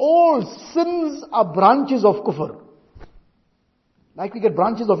 But all sins are branches of kufr. Like we get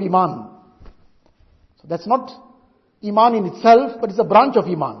branches of iman. So that's not iman in itself, but it's a branch of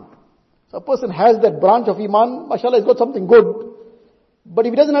iman. So a person has that branch of iman, mashallah, he's got something good. But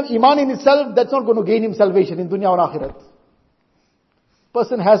if he doesn't have iman in itself, that's not going to gain him salvation in dunya or akhirat.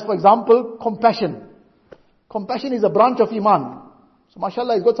 Person has, for example, compassion. Compassion is a branch of iman. So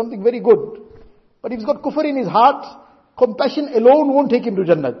mashallah, he's got something very good. But if he's got kufr in his heart, compassion alone won't take him to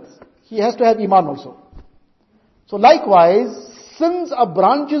Jannat. He has to have iman also. So likewise, sins are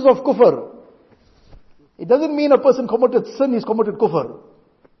branches of kufr. It doesn't mean a person committed sin, he's committed kufr.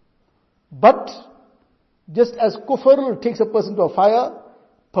 But, just as kufr takes a person to a fire,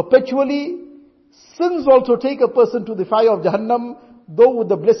 perpetually, sins also take a person to the fire of Jahannam, though with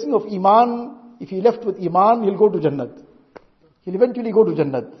the blessing of iman, if he left with iman, he'll go to Jannat. He'll eventually go to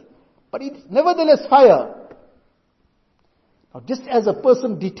Jannat. But it's nevertheless fire. Now, just as a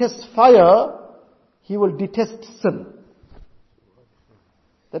person detests fire, he will detest sin.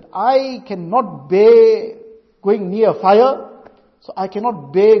 That I cannot bear going near fire, so I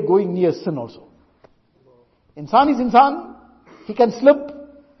cannot bear going near sin also. Insan is insan, he can slip,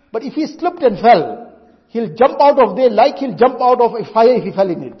 but if he slipped and fell, he'll jump out of there like he'll jump out of a fire if he fell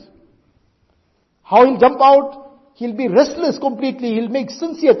in it. How he'll jump out? He'll be restless completely, he'll make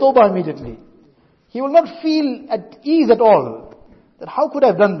sincere tawbah immediately. He will not feel at ease at all. That how could I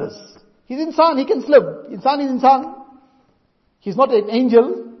have done this? He's insan, he can slip. Insan is insan. He's not an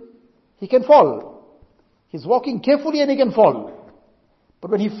angel. He can fall. He's walking carefully and he can fall.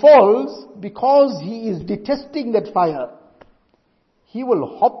 But when he falls, because he is detesting that fire, he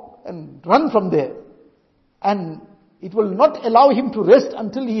will hop and run from there. And it will not allow him to rest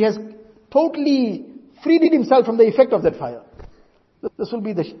until he has totally freed himself from the effect of that fire. This will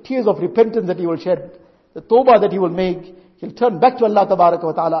be the tears of repentance that he will shed, the tawbah that he will make. He'll turn back to Allah Tabaraka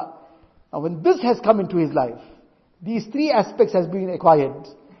wa Ta'ala. Now when this has come into his life, these three aspects has been acquired.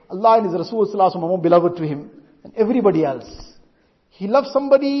 Allah and His Rasul Sallallahu Alaihi Wasallam are more beloved to him than everybody else. He loves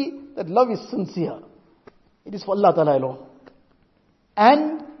somebody, that love is sincere. It is for Allah Ta'ala alone.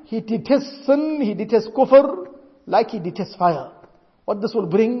 And he detests sin, he detests kufr, like he detests fire. What this will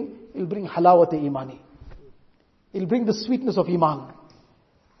bring? It will bring halawat imani. It will bring the sweetness of iman.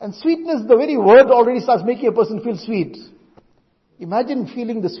 And sweetness, the very word already starts making a person feel sweet. Imagine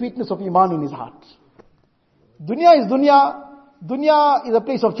feeling the sweetness of iman in his heart. Dunya is dunya. Dunya is a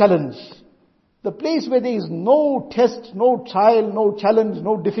place of challenge. The place where there is no test, no trial, no challenge,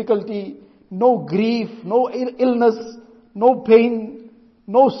 no difficulty, no grief, no illness, no pain,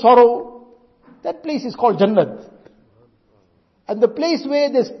 no sorrow. That place is called Jannat. And the place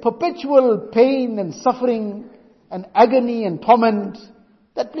where there's perpetual pain and suffering and agony and torment,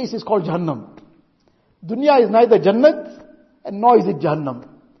 that place is called Jahannam. Dunya is neither Jannat and nor is it Jahannam.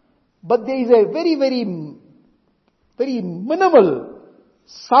 But there is a very, very, very minimal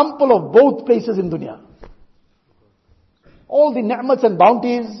sample of both places in dunya. All the ni'mats and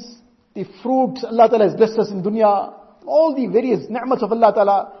bounties, the fruits Allah Ta'ala has blessed us in dunya, all the various ni'mats of Allah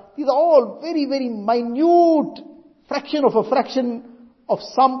Ta'ala, These are all very, very minute fraction of a fraction of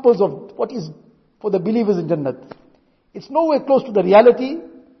samples of what is for the believers in Jannat. It's nowhere close to the reality,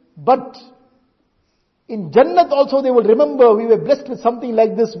 but in Jannat also they will remember we were blessed with something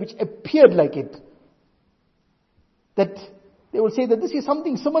like this which appeared like it. That they will say that this is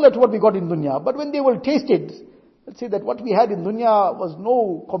something similar to what we got in dunya. But when they will taste it, they'll say that what we had in dunya was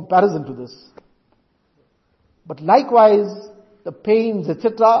no comparison to this. But likewise, the pains,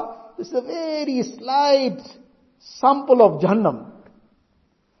 etc., this is a very slight sample of Jahannam.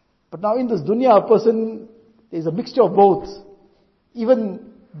 But now in this dunya, a person, there is a mixture of both.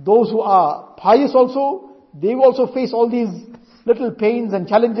 Even those who are pious also, they will also face all these little pains and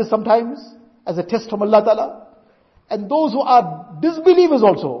challenges sometimes as a test from Allah Ta'ala. And those who are disbelievers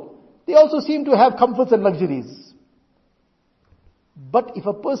also, they also seem to have comforts and luxuries. But if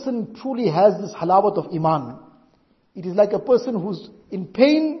a person truly has this halawat of iman, it is like a person who's in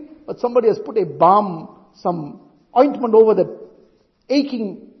pain, but somebody has put a balm, some ointment over the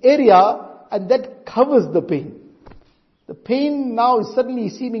aching area, and that covers the pain. The pain now is suddenly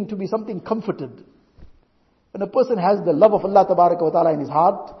seeming to be something comforted. When a person has the love of Allah Ta'ala in his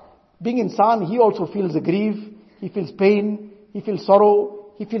heart, being insan, he also feels a grief, he feels pain, he feels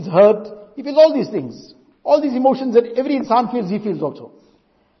sorrow, he feels hurt, he feels all these things. All these emotions that every insan feels, he feels also.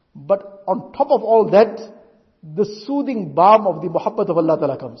 But on top of all that, the soothing balm of the muhabbat of Allah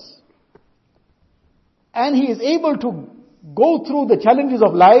Ta'ala comes. And he is able to go through the challenges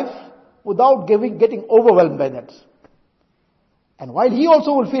of life without getting overwhelmed by that. And while he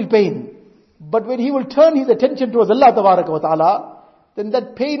also will feel pain, but when he will turn his attention towards Allah Ta'ala, then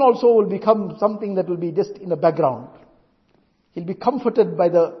that pain also will become something that will be just in the background. He'll be comforted by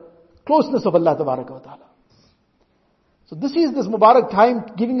the closeness of Allah Ta'ala. So this Mubarak time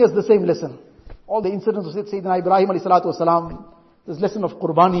giving us the same lesson. All the incidents of Sayyidina Ibrahim alayhi salatu wasalam, this lesson of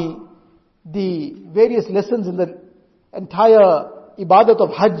Qurbani, the various lessons in the entire ibadat of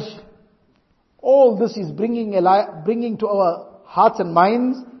Hajj, all this is bringing to our hearts and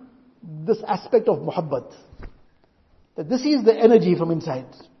minds this aspect of muhabbat. That this is the energy from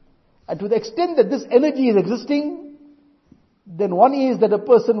inside. And to the extent that this energy is existing, then one is that a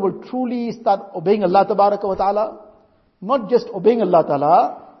person will truly start obeying Allah Ta'ala. Not just obeying Allah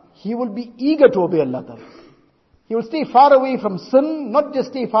Ta'ala, he will be eager to obey Allah Ta'ala. He will stay far away from sin, not just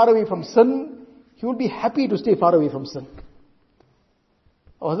stay far away from sin, he will be happy to stay far away from sin.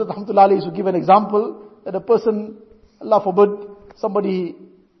 Hazrat Rahmatullah Alayhi used to give an example that a person, Allah forbid, somebody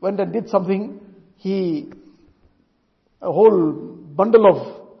went and did something, a whole bundle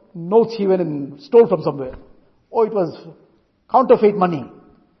of notes he went and stole from somewhere. Or it was counterfeit money.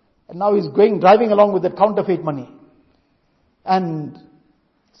 And now he's driving along with that counterfeit money. And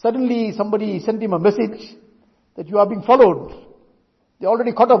suddenly somebody sent him a message that you are being followed. They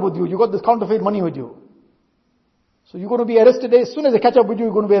already caught up with you. You got this counterfeit money with you. So you're going to be arrested. As soon as they catch up with you,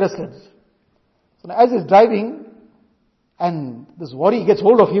 you're going to be arrested. So now as he's driving, and this worry gets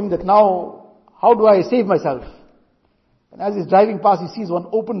hold of him that now, how do I save myself? And as he's driving past, he sees one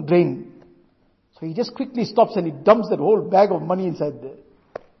open drain. So he just quickly stops and he dumps that whole bag of money inside there.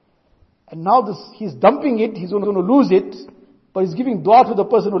 And now he's dumping it, he's going to lose it, but he's giving dua to the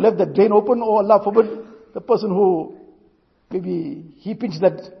person who left that drain open, or Allah forbid, the person who, maybe he pinched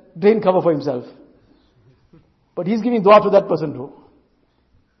that drain cover for himself. But he's giving dua to that person too.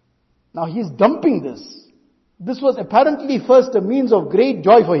 Now he's dumping this. This was apparently first a means of great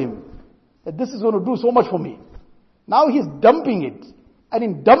joy for him. That this is going to do so much for me. Now he's dumping it. And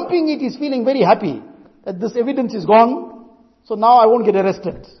in dumping it, he's feeling very happy that this evidence is gone, so now I won't get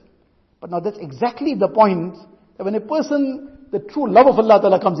arrested. But now that's exactly the point, that when a person, the true love of Allah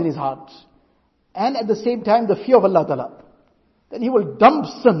Ta'ala comes in his heart, and at the same time the fear of Allah Ta'ala, then he will dump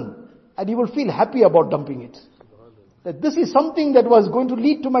sin, and he will feel happy about dumping it. That this is something that was going to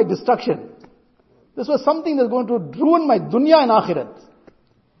lead to my destruction. This was something that's going to ruin my dunya and akhirat.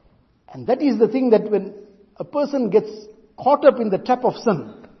 And that is the thing, that when a person gets caught up in the trap of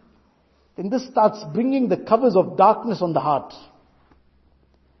sin, then this starts bringing the covers of darkness on the heart.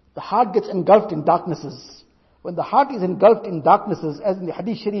 The heart gets engulfed in darknesses. When the heart is engulfed in darknesses, as in the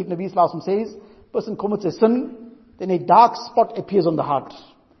Hadith Sharif, Nabi Sallallahu Alaihi Wasallam says, person commits a sin, then a dark spot appears on the heart.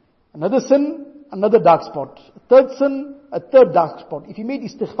 Another sin, another dark spot. A third sin, a third dark spot. If he made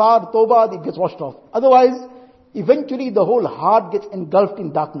istighfar, tawbah, it gets washed off. Otherwise, eventually the whole heart gets engulfed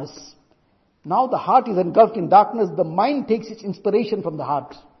in darkness. Now the heart is engulfed in darkness, the mind takes its inspiration from the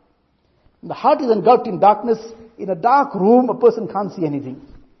heart. When the heart is engulfed in darkness, in a dark room, a person can't see anything.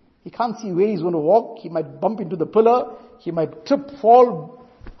 He can't see where he's going to walk, he might bump into the pillar, he might trip, fall,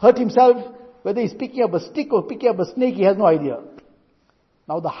 hurt himself. Whether he's picking up a stick or picking up a snake, he has no idea.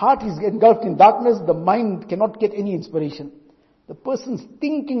 Now the heart is engulfed in darkness, the mind cannot get any inspiration. The person's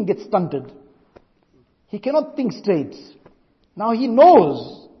thinking gets stunted. He cannot think straight. Now he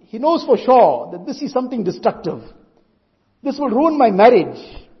knows for sure that this is something destructive. This will ruin my marriage.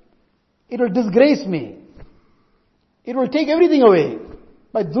 It will disgrace me. It will take everything away.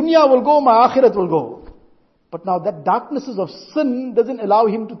 My dunya will go, my akhirat will go. But now that darknesses of sin doesn't allow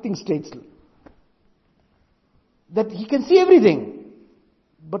him to think straightly. That he can see everything.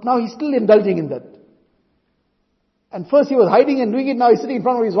 But now he's still indulging in that. And first he was hiding and doing it, now he's sitting in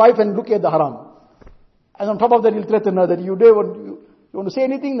front of his wife and looking at the haram. And on top of that he'll threaten her that you want to say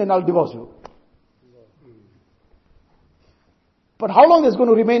anything, then I'll divorce you. But how long is going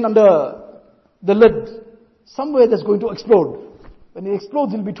to remain under the lid? Somewhere that's going to explode. When it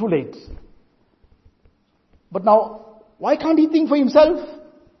explodes, it'll be too late. But now, why can't he think for himself?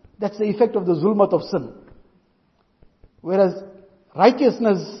 That's the effect of the zulmat of sin. Whereas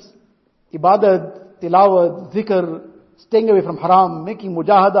righteousness, ibadat, tilawat, zikr, staying away from haram, making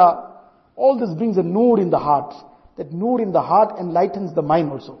mujahada, all this brings a noor in the heart. That noor in the heart enlightens the mind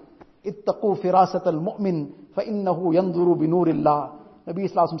also. Ittaqu firasat al-mu'min فَإِنَّهُ يَنْظُرُ بِنُورِ اللَّهِ. Nabi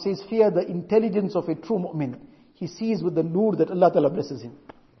Islam says, fear the intelligence of a true mu'min. He sees with the noor that Allah Ta'ala blesses him.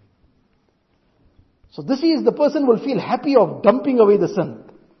 So this is, the person will feel happy of dumping away the sin.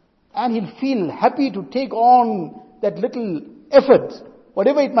 And he'll feel happy to take on that little effort,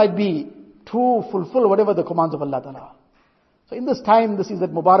 whatever it might be, to fulfill whatever the commands of Allah Ta'ala. So in this time, this is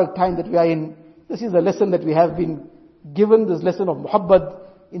that Mubarak time that we are in, this is the lesson that we have been given, this lesson of muhabbat,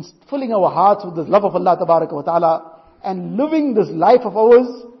 in filling our hearts with this love of Allah Tabaraka wa Ta'ala, and living this life of ours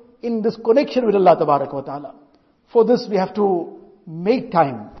in this connection with Allah Tabaraka wa Ta'ala. For this we have to make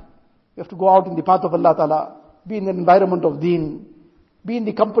time. We have to go out in the path of Allah Ta'ala, be in an environment of deen, be in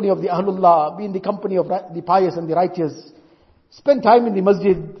the company of the Ahlullah, be in the company of the pious and the righteous, spend time in the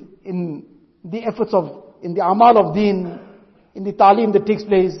masjid, in the efforts of, in the amal of deen, in the ta'lim that takes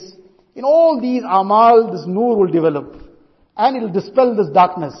place. In all these amal, this noor will develop. And it will dispel this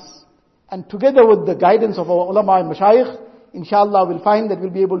darkness. And together with the guidance of our ulama and mashayikh, inshallah we'll find that we'll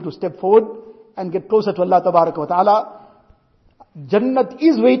be able to step forward and get closer to Allah Tabaraka wa Ta'ala. Jannat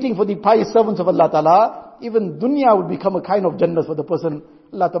is waiting for the pious servants of Allah Ta'ala. Even dunya will become a kind of jannah for the person.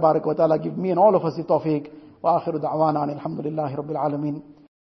 Allah Tabaraka wa Ta'ala give me and all of us the tawfiq. Wa akhiru da'wana alhamdulillahi rabbil alameen.